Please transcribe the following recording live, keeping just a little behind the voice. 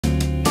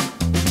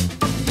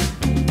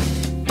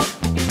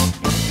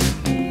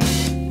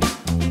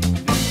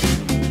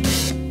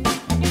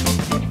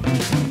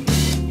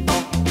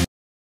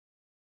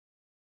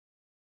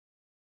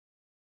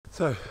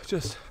So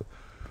just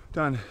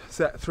done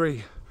set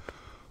 3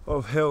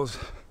 of hills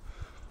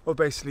of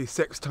basically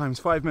 6 times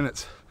 5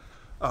 minutes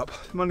up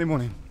Monday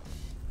morning.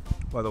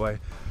 By the way,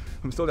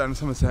 I'm still down in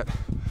Somerset.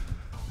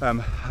 I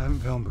haven't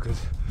filmed because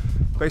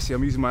basically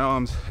I'm using my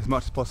arms as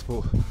much as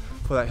possible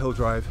for that hill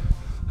drive.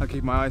 I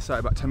keep my eyesight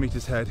about 10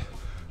 meters ahead,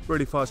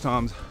 really fast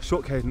arms,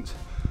 short cadence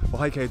or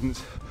high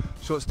cadence,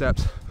 short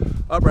steps,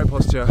 upright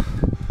posture.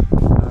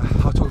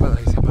 I'll talk about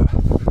that later, but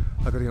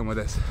I've got to get on with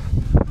this.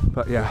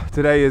 But yeah,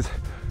 today is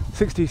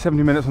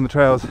 60-70 minutes on the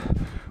trails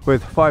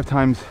with 6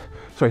 times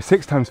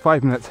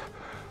 5 minutes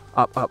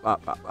up.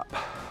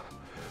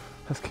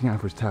 That's King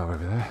Alfred's Tower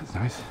over there, that's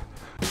nice.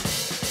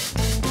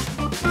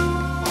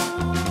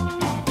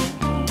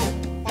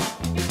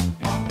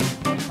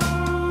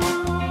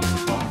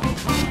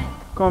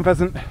 Come on,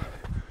 peasant,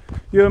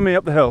 you and me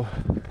up the hill.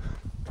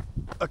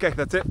 Okay,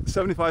 that's it,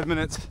 75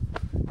 minutes,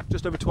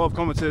 just over 12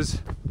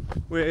 kilometers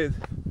with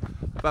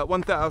about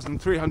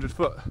 1,300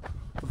 foot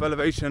of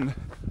elevation.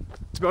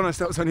 To be honest,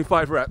 that was only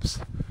 5 reps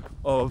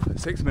of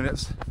 6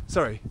 minutes.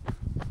 That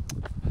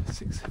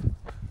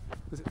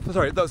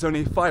was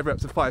only 5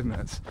 reps of 5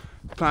 minutes.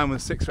 The plan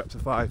was 6 reps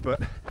of 5, but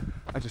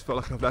I just felt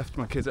like I've left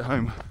my kids at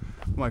home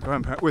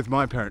with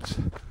my parents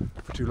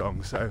for too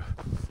long. So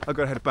I've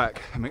got to head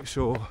back and make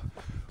sure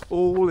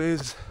all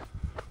is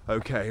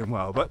okay and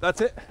well. But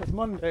that's it, it's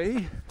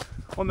Monday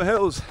on the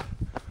hills.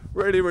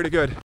 Really, really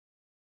good.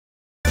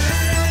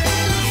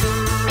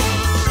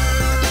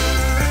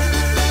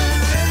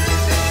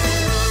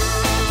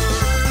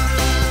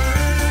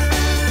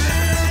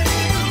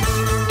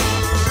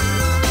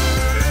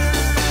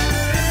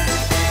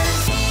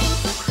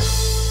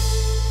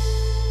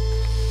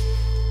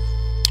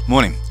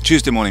 Morning,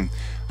 Tuesday morning,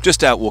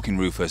 just out walking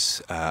Rufus.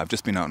 I've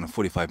just been out on a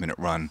 45-minute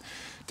run.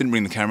 Didn't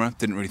bring the camera,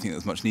 didn't really think there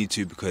was much need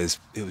to because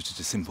it was just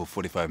a simple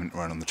 45-minute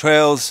run on the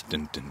trails.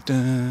 Dun, dun,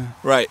 dun.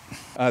 Right,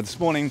 this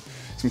morning,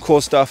 some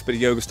core stuff, bit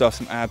of yoga stuff,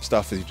 some ab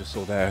stuff as you just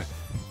saw there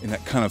in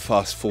that kind of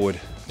fast forward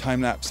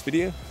time-lapse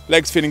video.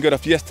 Legs feeling good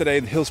after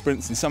yesterday, the hill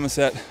sprints in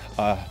Somerset.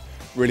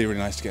 Really, really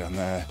nice to get on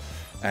there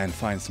and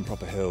find some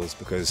proper hills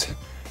because,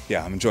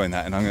 yeah, I'm enjoying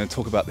that, and I'm going to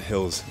talk about the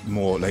hills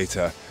more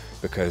later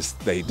because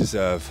they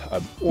deserve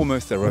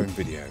almost their own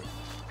video.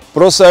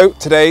 But also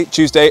today,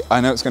 Tuesday, I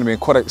know it's going to be a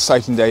quite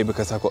exciting day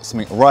because I've got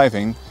something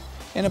arriving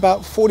in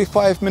about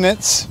 45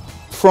 minutes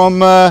from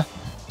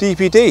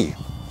DPD,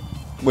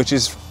 which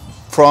is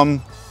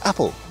from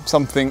Apple,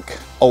 something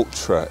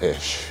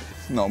ultra-ish.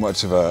 Not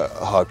much of a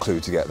hard clue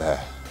to get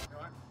there.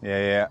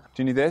 Yeah.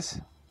 Do you need this?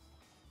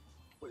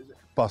 What is it?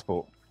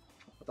 Passport.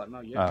 I don't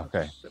know yet. Oh,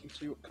 okay. Let me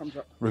see what comes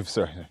up. Rufus,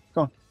 sorry.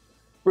 Go on.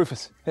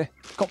 Rufus, here.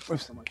 Come on,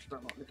 Rufus.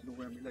 Don't like licking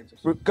all around my legs.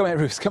 Come here,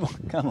 Rufus. Come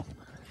on.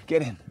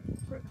 Get in.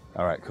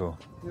 All right, cool.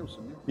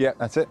 Nielsen, yeah,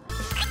 that's it.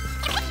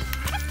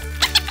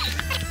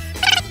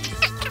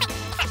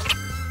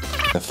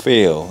 The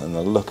feel and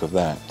the look of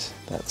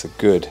that's a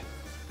good,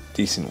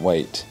 decent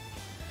weight.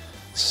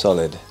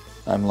 Solid.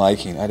 I'm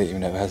liking. I don't even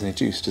know if it has any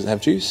juice. Does it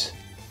have juice?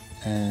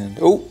 And,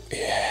 oh,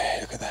 yeah,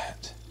 look at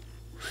that.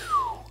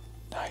 Whew,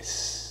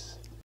 nice.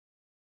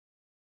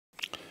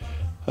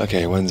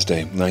 Okay,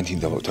 Wednesday,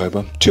 19th of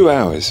October. 2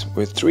 hours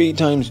with 3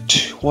 times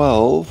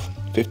 12.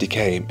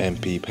 50k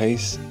MP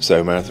pace,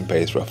 so marathon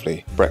pace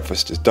roughly.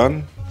 Breakfast is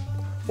done.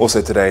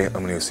 Also today I'm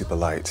going to go super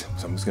light,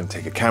 so I'm just going to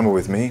take a camera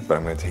with me, but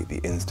I'm going to take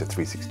the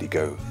Insta360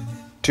 Go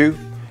 2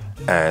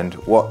 and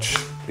watch.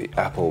 The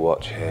Apple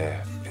Watch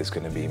here is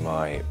going to be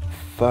my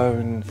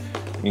phone,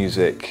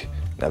 music,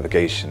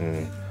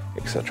 navigation,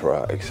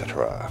 etc,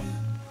 etc.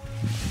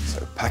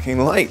 So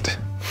packing light.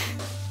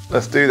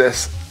 Let's do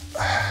this.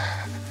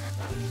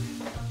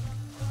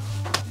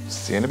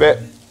 See you in a bit.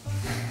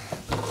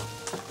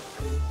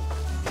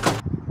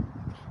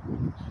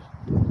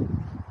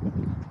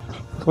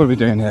 What are we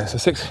doing here? So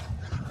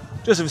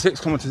just over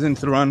 6 kilometers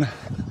into the run.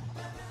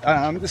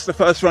 This is the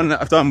first run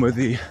that I've done with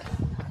the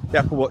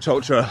Apple Watch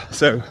Ultra.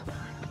 So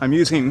I'm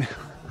using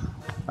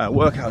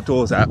Work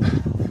Outdoors app.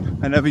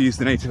 I never use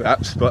the native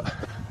apps, but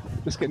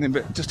just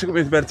took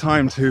me a bit of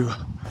time to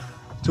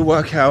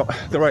work out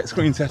the right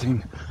screen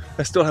setting.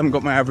 I still haven't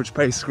got my average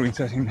pace screen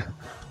setting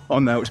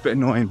on there, which is a bit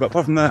annoying. But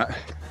apart from that,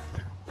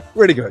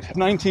 really good.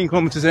 19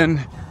 kilometers in,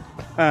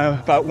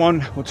 about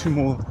 1 or 2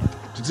 more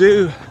to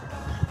do.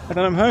 And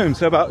then I'm home,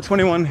 so about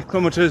 21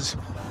 kilometers,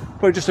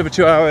 probably just over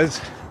 2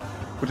 hours.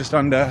 We're just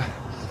under,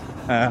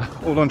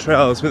 all on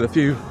trails with a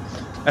few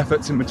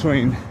efforts in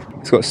between.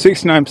 It's got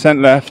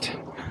 69% left.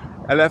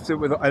 I left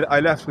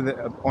with it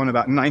on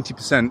about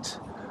 90%.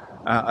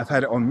 I've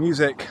had it on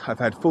music, I've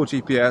had full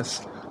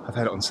GPS, I've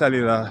had it on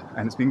cellular,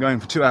 and it's been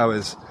going for 2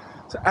 hours.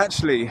 So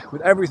actually,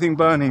 with everything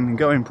burning and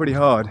going pretty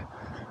hard,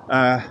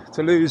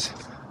 to lose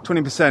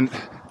 20%,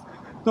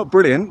 not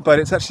brilliant, but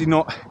it's actually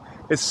not.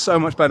 It's so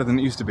much better than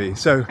it used to be.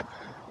 So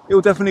it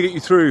will definitely get you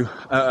through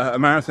a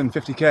marathon,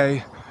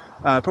 50k,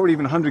 probably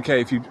even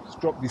 100k if you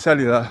drop the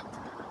cellular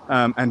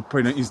and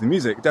probably don't use the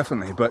music,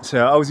 definitely. But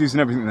I was using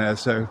everything there,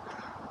 so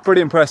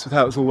pretty impressed with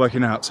how it's all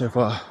working out so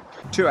far.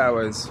 2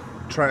 hours,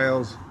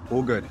 trails,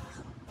 all good.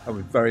 I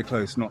was very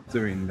close not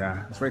doing that.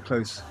 I was very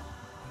close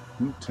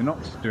to not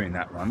doing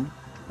that run.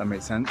 That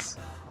makes sense.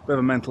 Bit of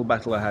a mental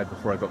battle I had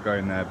before I got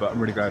going there, but I'm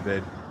really glad I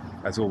did.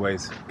 As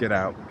always, get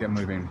out, get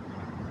moving,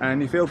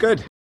 and you feel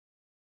good.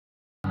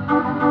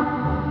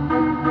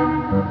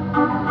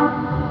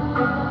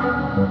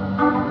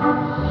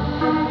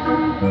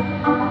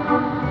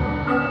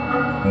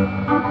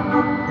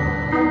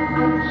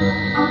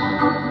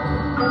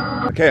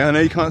 Okay, I know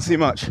you can't see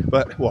much,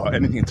 but well,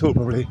 anything at all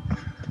probably.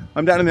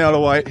 I'm down in the Isle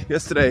of Wight.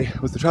 Yesterday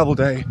was the travel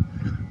day,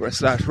 /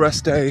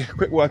 rest day,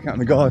 quick workout in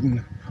the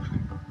garden.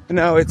 And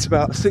now it's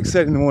about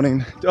 6:30 in the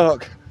morning,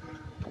 dark.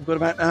 I've got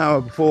about an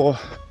hour before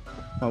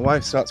my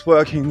wife starts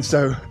working,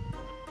 so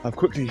I've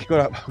quickly got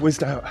up,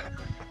 whizzed out,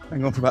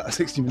 and gone for about a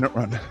 60-minute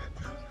run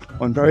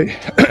on very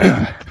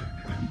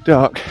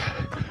dark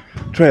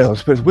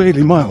trails, but it's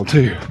weirdly mild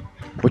too.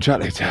 We'll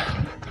chat later.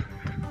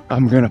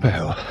 I'm going up a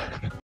hill.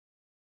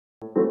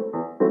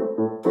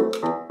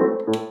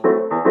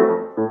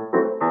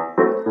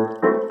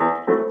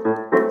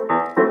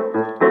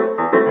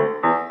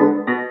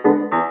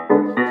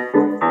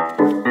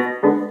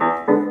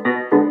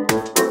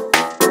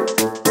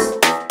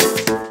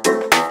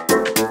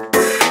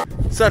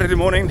 Saturday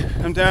morning,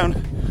 I'm down,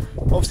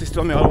 obviously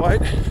still on the Isle of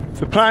Wight.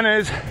 The plan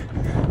is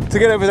to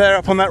get over there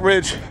up on that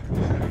ridge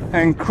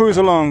and cruise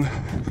along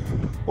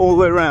all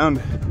the way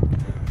around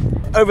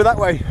over that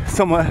way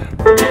somewhere.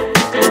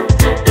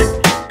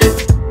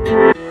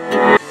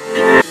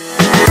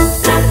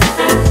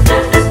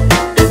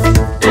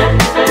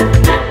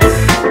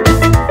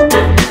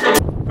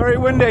 Very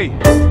windy.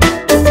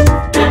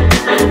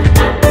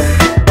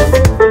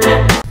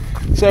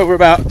 So we're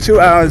about 2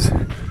 hours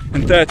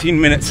and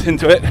 13 minutes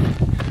into it,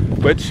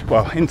 which,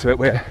 well,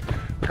 we're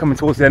coming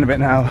towards the end of it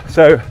now.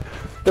 So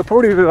there'll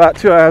probably be about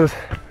 2 hours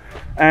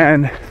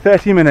and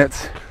 30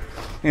 minutes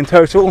in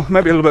total,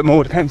 maybe a little bit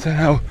more, depends on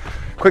how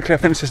quickly I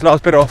finish this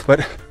last bit off,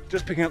 but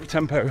just picking up the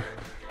tempo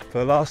for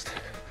the last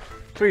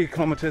 3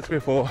 kilometers, 3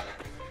 or 4,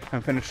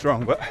 and finish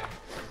strong. But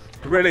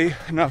really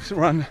enough to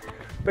run.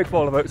 Big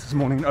bowl of oats this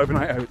morning,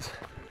 overnight oats,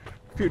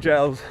 a few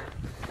gels,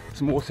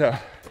 some water,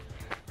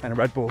 and a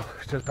Red Bull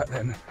just back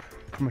then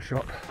from a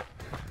shop,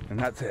 and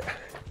that's it.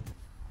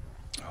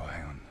 Oh,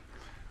 hang on,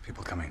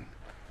 people coming.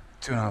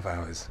 2.5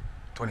 hours,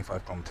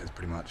 25 kilometers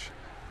pretty much.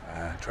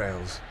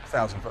 Trails,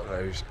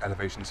 1,000-foot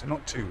elevation, so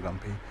not too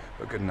lumpy,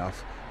 but good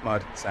enough.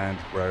 Mud, sand,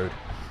 road,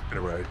 bit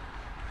of road,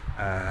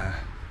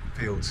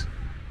 fields,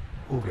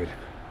 all good.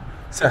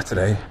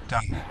 Saturday,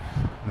 done.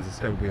 As I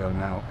said, we are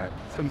now at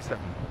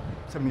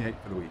 78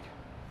 for the week.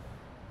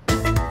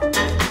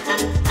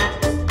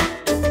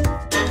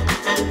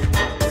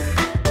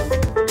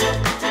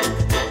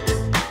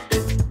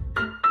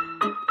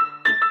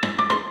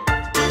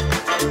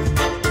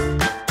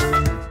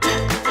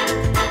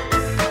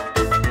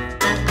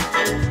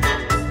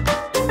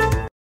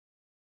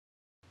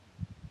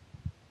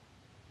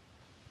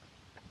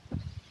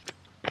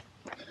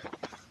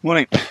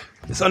 Morning.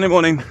 It's Sunday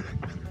morning.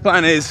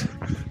 Plan is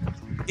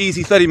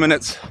easy 30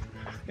 minutes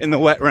in the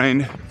wet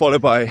rain,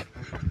 followed by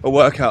a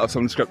workout of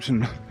some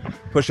description,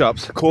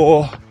 push-ups,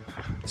 core,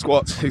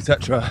 squats,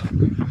 etc.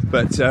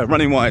 But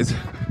running wise,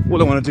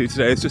 all I want to do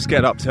today is just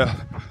get up to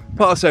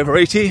pass over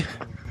 80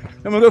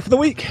 and we'll go for the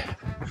week.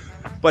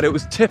 But it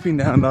was tipping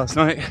down last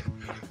night,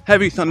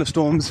 heavy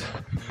thunderstorms,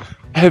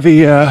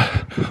 heavy,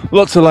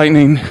 lots of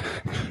lightning.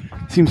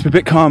 Seems to be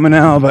a bit calmer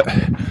now, but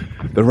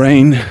the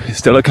rain is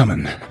still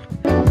a-coming.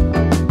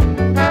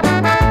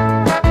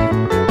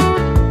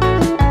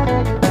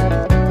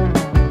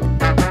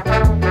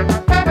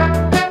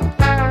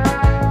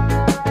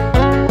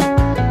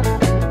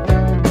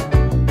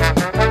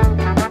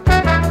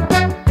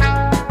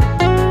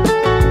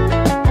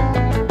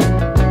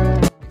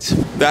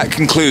 That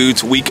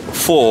concludes week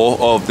 4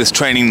 of this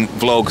training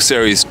vlog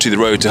series to the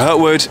road to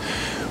Hurtwood.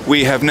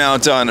 We have now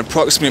done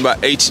approximately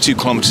about 82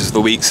 kilometers of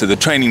the week, so the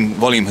training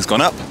volume has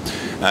gone up.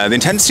 The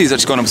intensity has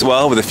actually gone up as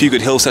well, with a few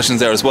good hill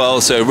sessions there as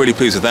well, so really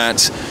pleased with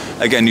that.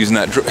 Again, using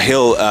that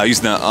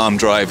using that arm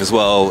drive as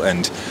well,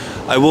 and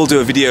I will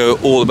do a video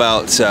all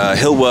about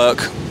hill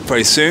work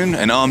very soon,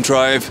 and arm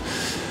drive.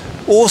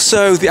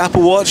 Also, the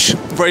Apple Watch,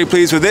 very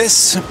pleased with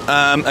this.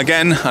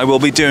 Again, I will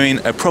be doing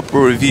a proper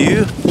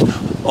review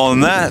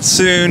on that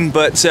soon,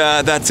 but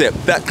that's it.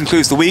 That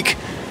concludes the week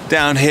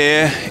down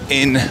here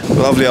in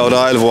lovely old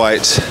Isle of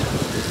Wight,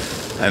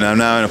 and I'm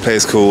now in a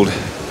place called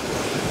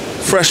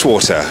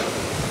Freshwater,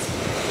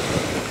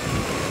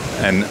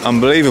 and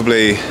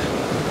unbelievably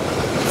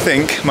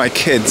think my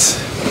kids,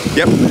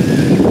 yep,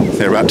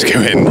 they're about to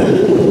go in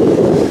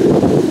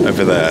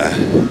over there.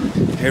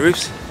 Hey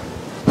Roos?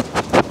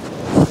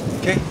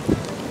 Okay,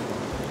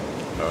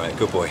 alright,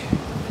 good boy.